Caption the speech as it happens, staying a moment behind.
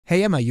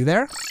Hey Emma, you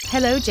there?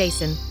 Hello,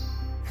 Jason.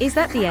 Is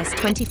that the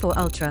S24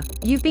 Ultra?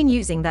 You've been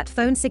using that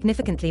phone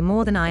significantly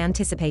more than I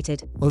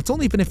anticipated. Well, it's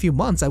only been a few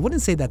months. I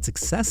wouldn't say that's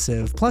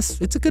excessive. Plus,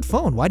 it's a good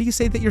phone. Why do you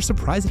say that you're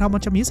surprised at how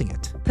much I'm using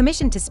it?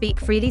 Permission to speak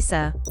freely,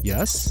 sir.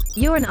 Yes?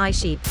 You're an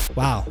eye-sheep.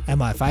 Wow,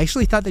 Emma, if I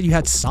actually thought that you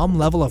had some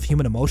level of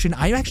human emotion,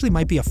 I actually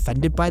might be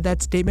offended by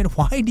that statement.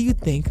 Why do you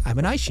think I'm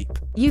an eye-sheep?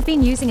 You've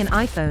been using an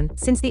iPhone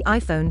since the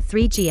iPhone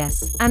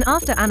 3GS, and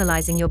after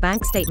analyzing your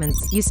bank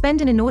statements, you spend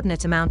an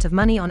inordinate amount of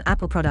money on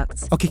Apple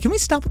products. Okay, can we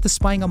stop with the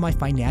spying on my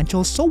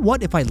financials? So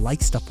what if I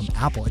like stuff from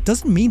Apple? It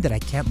doesn't mean that I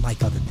can't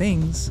like other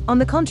things. On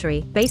the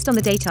contrary, based on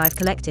the data I've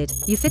collected,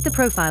 you fit the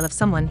profile of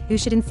someone who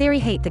should in theory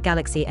hate the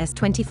Galaxy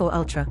S24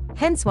 Ultra.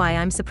 Hence why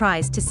I'm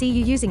surprised to see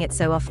you using it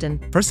so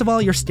often. First of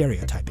all, you're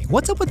stereotyping.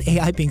 What's up with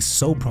AI being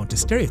so prone to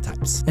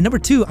stereotypes? And number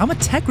two, I'm a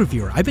tech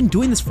reviewer. I've been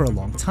doing this for a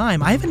long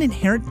time. I have an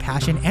inherent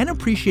passion and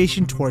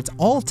appreciation towards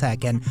all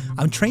tech, and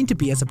I'm trained to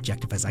be as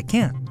objective as I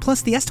can.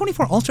 Plus, the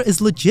S24 Ultra is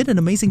legit an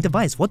amazing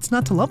device. What's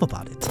not to love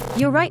about it?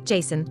 You're right,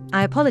 Jason.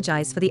 I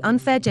apologize for the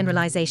unfair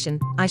generalization.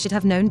 I should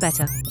have known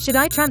better. Should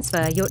I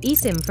transfer your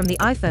eSIM from the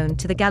iPhone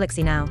to the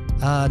Galaxy now?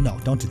 No,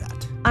 don't do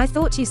that. I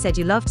thought you said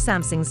you loved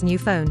Samsung's new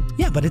phone.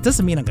 Yeah, but it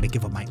doesn't mean I'm gonna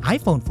give up my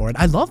iPhone for it.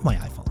 I love my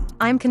iPhone.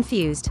 I'm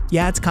confused.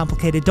 Yeah, it's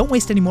complicated. Don't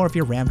waste any more of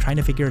your RAM trying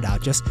to figure it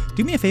out. Just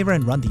do me a favor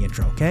and run the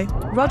intro, okay?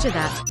 Roger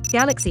that.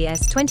 Galaxy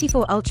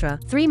S24 Ultra,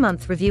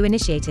 3-month review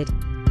initiated.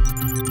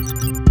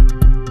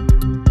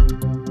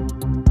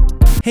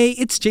 Hey,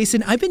 it's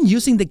Jason. I've been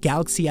using the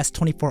Galaxy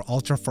S24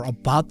 Ultra for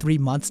about 3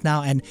 months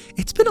now, and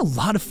it's been a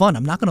lot of fun.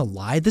 I'm not gonna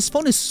lie. This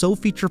phone is so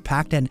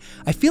feature-packed, and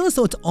I feel as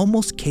though it's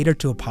almost catered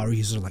to a power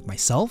user like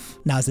myself.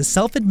 Now, as a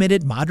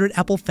self-admitted moderate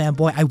Apple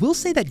fanboy, I will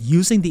say that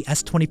using the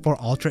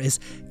S24 Ultra is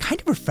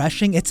kind of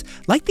refreshing. It's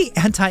like the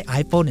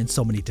anti-iPhone in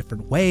so many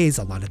different ways,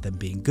 a lot of them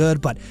being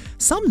good, but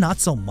some not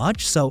so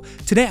much. So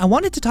today, I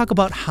wanted to talk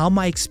about how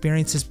my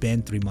experience has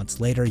been 3 months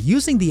later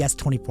using the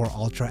S24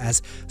 Ultra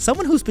as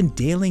someone who's been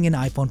dabbling in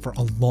iPhone for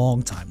a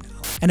long time now.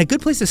 And a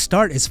good place to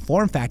start is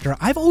form factor.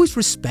 I've always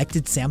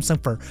respected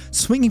Samsung for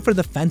swinging for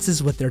the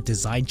fences with their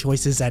design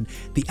choices, and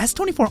the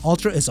S24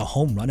 Ultra is a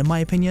home run in my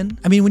opinion.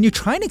 I mean, when you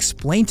try and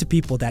explain to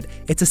people that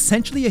it's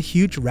essentially a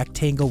huge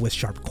rectangle with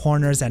sharp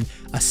corners and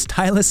a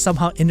stylus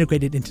somehow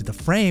integrated into the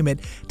frame, it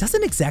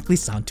doesn't exactly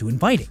sound too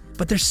inviting.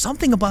 But there's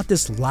something about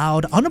this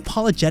loud,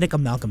 unapologetic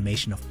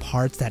amalgamation of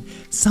parts that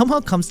somehow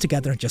comes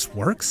together and just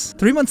works.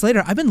 3 months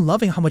later, I've been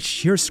loving how much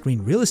sheer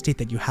screen real estate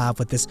that you have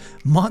with this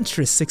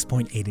monstrous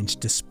 6.8-inch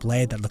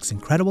display that looks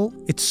incredible.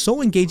 It's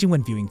so engaging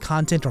when viewing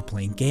content or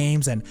playing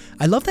games, and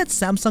I love that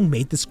Samsung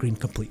made the screen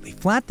completely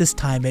flat this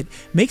time. It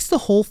makes the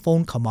whole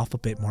phone come off a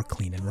bit more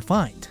clean and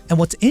refined. And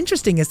what's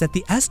interesting is that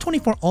the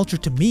S24 Ultra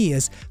to me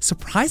is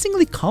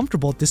surprisingly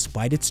comfortable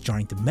despite its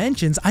jarring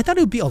dimensions. I thought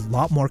it would be a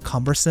lot more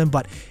cumbersome,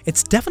 but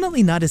it's definitely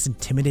not as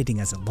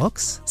intimidating as it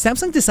looks.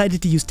 Samsung decided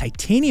to use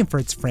titanium for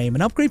its frame,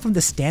 an upgrade from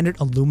the standard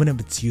aluminum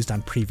it's used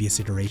on previous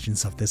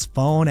iterations of this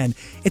phone. And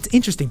it's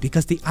interesting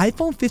because the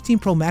iPhone 15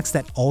 Pro Max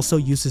that also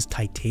uses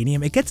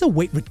titanium, it gets a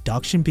weight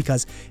reduction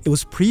because it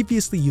was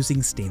previously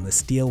using stainless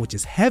steel, which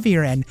is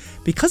heavier, and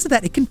because of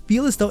that it can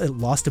feel as though it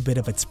lost a bit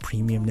of its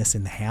premiumness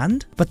in the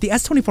hand. But the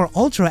S24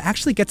 Ultra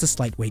actually gets a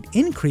slight weight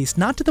increase,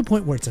 not to the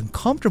point where it's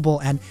uncomfortable,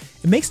 and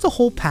it makes the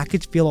whole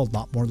package feel a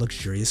lot more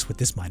luxurious with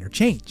this minor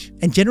change.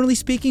 And generally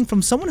speaking,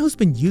 from someone who's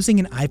been using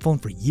an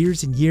iPhone for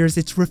years and years,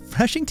 it's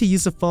refreshing to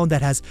use a phone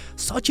that has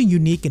such a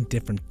unique and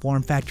different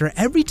form factor.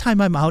 Every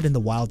time I'm out in the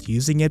wild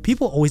using it,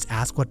 people always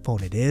ask what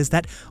phone it is.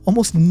 That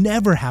almost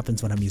never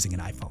happens when I'm using an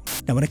iPhone.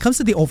 Now, when it comes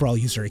to the overall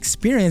user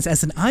experience,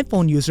 as an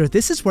iPhone user,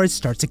 this is where it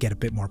starts to get a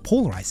bit more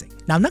polarizing.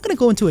 Now, I'm not going to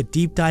go into a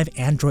deep dive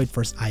Android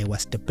versus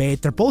iOS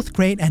debate. They're both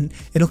great, and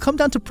it'll come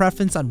down to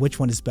preference on which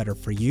one is better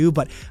for you,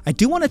 but I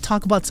do want to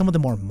talk about some of the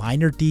more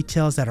minor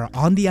details that are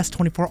on the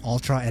S24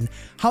 Ultra and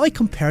how I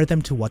compare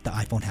them to what the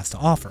iPhone has to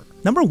offer.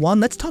 Number one,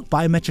 let's talk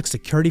biometric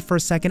security for a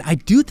second. I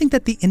do think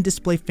that the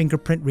in-display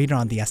fingerprint reader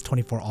on the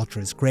S24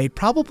 Ultra is great,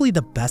 probably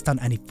the best on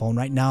any phone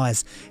right now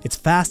as it's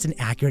fast and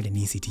accurate and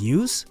easy to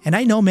use. And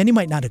I know many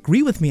might not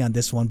agree with me on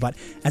this one, but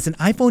as an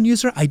iPhone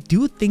user, I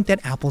do think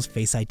that Apple's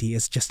Face ID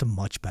is just a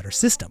much better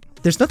system.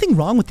 There's nothing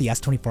wrong with the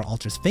S24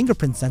 Ultra's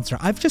fingerprint sensor.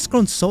 I've just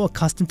grown so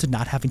accustomed to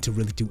not having to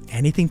really do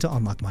anything to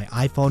unlock my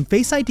iPhone.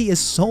 Face ID is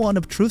so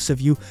unobtrusive,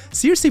 you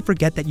seriously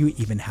forget that you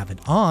even have it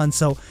on,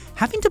 so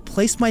having to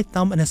place my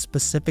thumb in a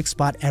specific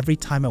spot every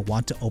time I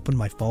want to open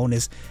my phone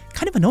is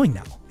kind of annoying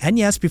now. And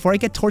yes, before I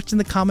get torched in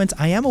the comments,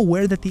 I am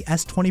aware that the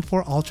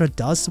S24 Ultra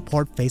does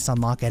support Face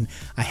Unlock, and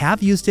I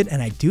have used it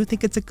and I do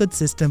think it's a good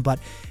system, but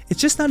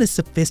it's just not as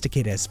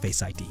sophisticated as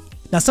Face ID.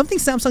 Now, something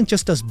Samsung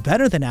just does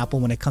better than Apple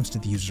when it comes to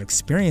the user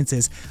experience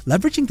is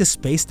leveraging the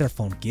space their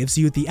phone gives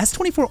you. The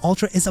S24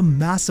 Ultra is a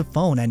massive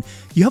phone, and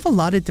you have a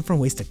lot of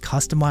different ways to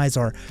customize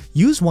or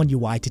use One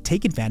UI to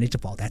take advantage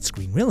of all that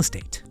screen real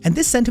estate. And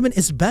this sentiment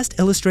is best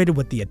illustrated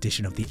with the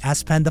addition of the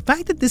S Pen. The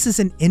fact that this is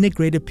an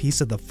integrated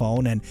piece of the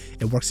phone and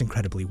it works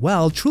incredibly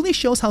well truly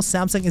shows how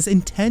Samsung is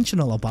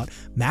intentional about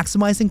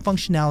maximizing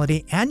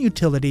functionality and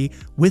utility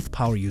with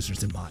power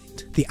users in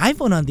mind. The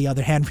iPhone, on the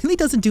other hand, really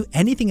doesn't do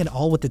anything at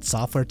all with its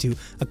software to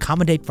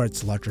accommodate for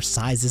its larger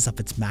sizes of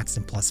its Max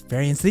and Plus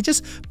variants. They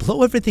just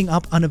blow everything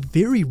up on a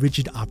very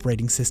rigid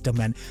operating system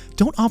and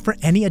don't offer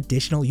any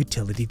additional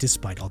utility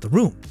despite all the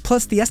room.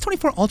 Plus, the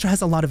S24 Ultra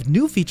has a lot of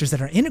new features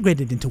that are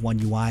integrated into One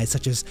UI,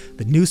 such as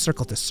the new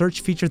circle to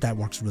search feature that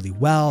works really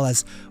well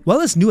as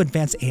new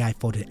advanced AI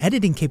photo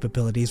editing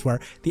capabilities where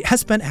the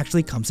S Pen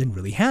actually comes in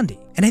really handy.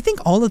 And I think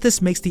all of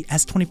this makes the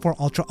S24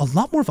 Ultra a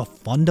lot more of a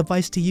fun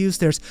device to use.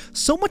 There's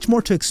so much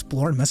more to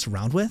explore and mess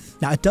around with.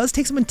 Now, it does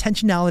take some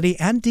intentionality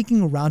and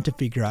digging around to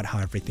figure out how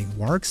everything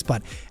works,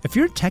 but if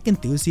you're a tech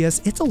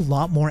enthusiast, it's a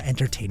lot more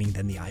entertaining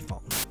than the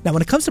iPhone. Now,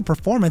 when it comes to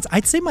performance,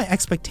 I'd say my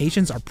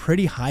expectations are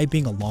pretty high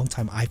being a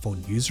longtime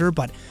iPhone user,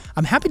 but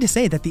I'm happy to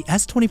say that the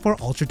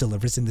S24 Ultra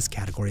delivers in this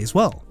category as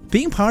well.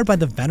 Being powered by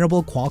the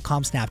venerable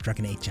Qualcomm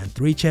Snapdragon 8 Gen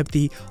 3 chip,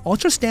 the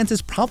Ultra stands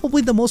as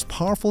probably the most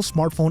powerful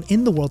smartphone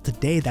in the world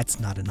today that's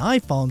not an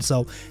iPhone,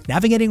 so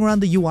navigating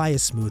around the UI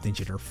is smooth and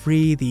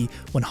jitter-free, the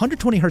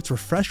 120Hz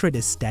refresh rate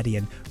is steady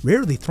and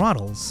rarely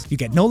throttles, you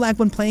get no lag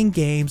when playing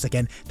games,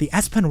 again, the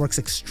S Pen works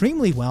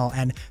extremely well,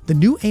 and the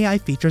new AI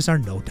features are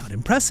no doubt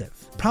impressive.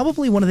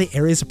 Probably one of the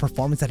areas of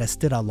performance that has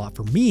stood out a lot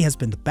for me has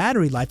been the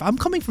battery life. I'm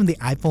coming from the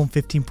iPhone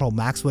 15 Pro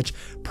Max, which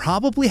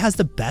probably has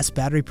the best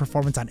battery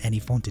performance on any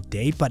phone to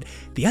date, but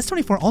the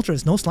S24 Ultra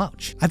is no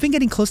slouch. I've been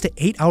getting close to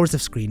 8 hours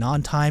of screen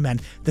on time,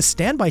 and the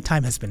standby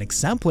time has been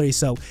exemplary,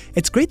 so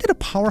it's great that a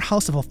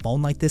powerhouse of a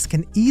phone like this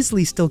can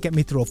easily still get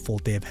me through a full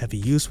day of heavy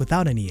use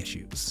without any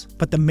issues.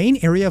 But the main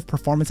area of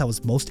performance I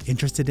was most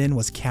interested in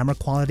was camera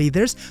quality.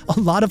 There's a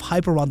lot of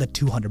hype around the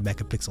 200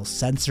 megapixel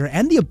sensor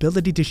and the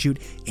ability to shoot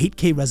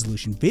 8K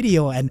resolution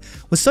video, and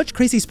with such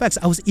crazy specs,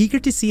 I was eager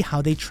to see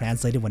how they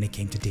translated when it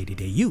came to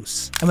day-to-day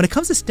use. And when it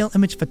comes to still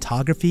image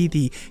photography,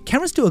 the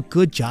cameras do a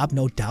good job,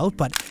 no doubt,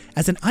 but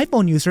as an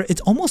iPhone user,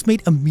 it's almost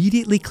made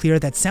immediately clear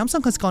that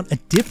Samsung has gone a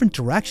different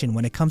direction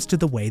when it comes to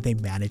the way they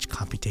manage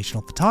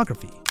computational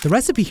photography. The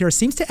recipe here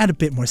seems to add a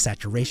bit more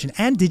saturation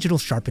and digital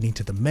sharpening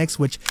to the mix,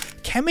 which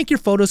can make your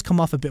photos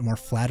come off a bit more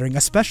flattering,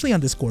 especially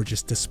on this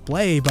gorgeous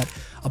display, but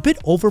a bit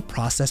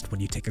over-processed when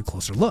you take a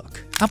closer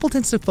look. Apple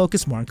tends to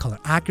focus more on color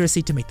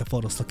accuracy to make the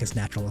photos look as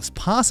natural as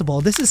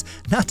possible. This is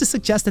not to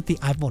suggest that the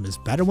iPhone is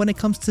better when it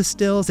comes to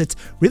stills. It's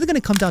really going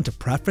to come down to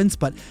preference,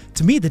 but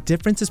to me, the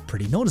difference is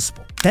pretty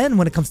noticeable. Then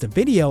when it comes to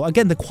video,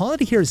 again, the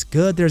quality here is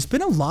good. There's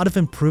been a lot of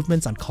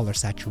improvements on color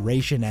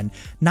saturation and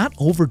not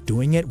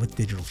overdoing it with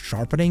digital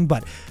sharpening,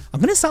 but I'm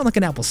going to sound like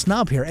an Apple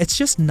snob here. It's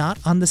just not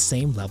on the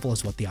same level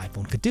as what the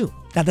iPhone could do.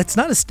 Now, that's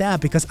not a stab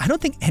because I don't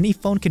think any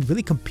phone can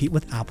really compete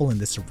with Apple in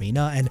this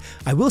arena, and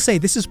I will say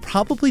this is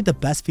probably the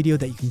best video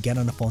that you can get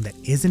on a phone that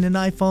isn't an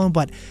iPhone,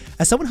 but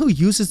as someone who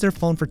uses their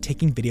phone for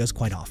taking videos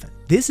quite often,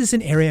 this is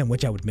an area in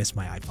which I would miss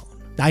my iPhone.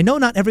 Now, I know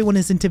not everyone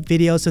is into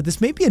video, so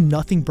this may be a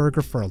nothing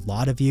burger for a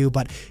lot of you,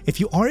 but if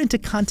you are into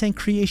content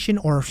creation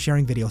or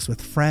sharing videos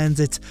with friends,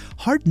 it's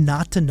hard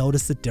not to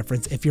notice the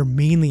difference if you're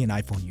mainly an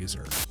iPhone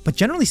user. But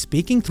generally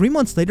speaking, 3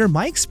 months later,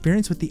 my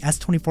experience with the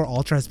S24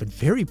 Ultra has been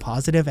very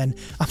positive, and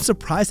I'm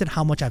surprised at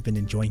how much I've been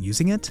enjoying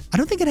using it. I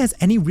don't think it has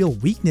any real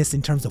weakness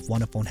in terms of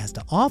what a phone has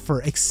to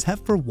offer,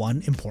 except for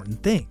one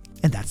important thing.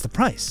 And that's the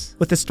price.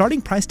 With a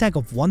starting price tag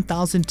of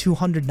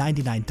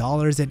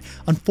 $1,299, it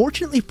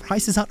unfortunately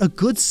prices out a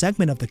good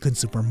segment of the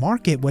consumer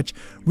market, which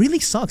really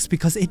sucks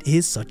because it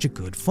is such a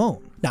good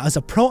phone. Now, as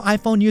a pro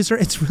iPhone user,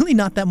 it's really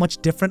not that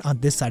much different on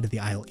this side of the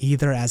aisle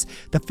either, as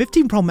the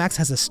 15 Pro Max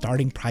has a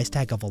starting price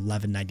tag of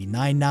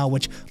 $1,199 now,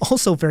 which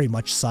also very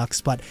much sucks,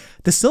 but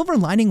the silver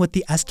lining with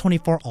the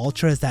S24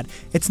 Ultra is that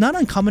it's not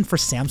uncommon for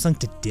Samsung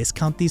to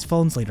discount these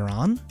phones later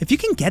on. If you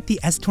can get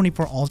the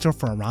S24 Ultra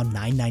for around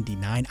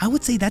 $999, I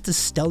would say that's a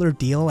stellar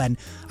deal, and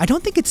I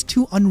don't think it's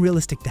too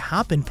unrealistic to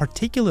happen,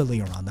 particularly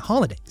around the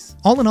holidays.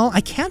 All in all,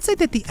 I can't say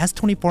that the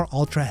S24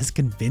 Ultra has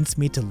convinced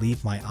me to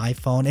leave my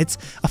iPhone. It's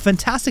a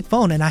fantastic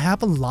phone, and I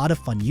have a lot of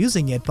fun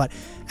using it, but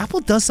Apple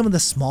does some of the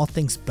small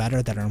things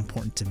better that are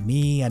important to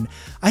me, and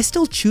I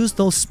still choose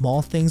those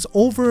small things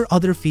over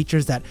other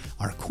features that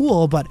are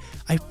cool, but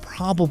I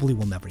probably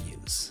will never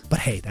use. But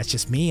hey, that's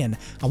just me, and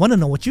I want to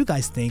know what you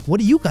guys think. What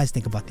do you guys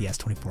think about the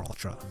S24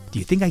 Ultra? Do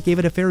you think I gave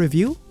it a fair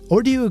review?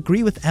 Or do you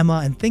agree with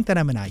Emma and think that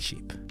I'm an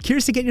iSheep?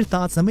 Curious to get your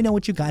thoughts. Let me know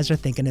what you guys are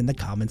thinking in the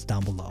comments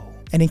down below.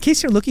 And in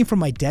case you're looking for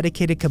my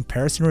dedicated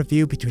comparison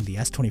review between the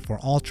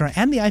S24 Ultra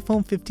and the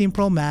iPhone 15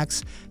 Pro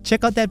Max,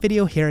 check out that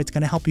video here. It's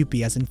going to help you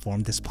be as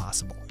informed as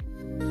possible.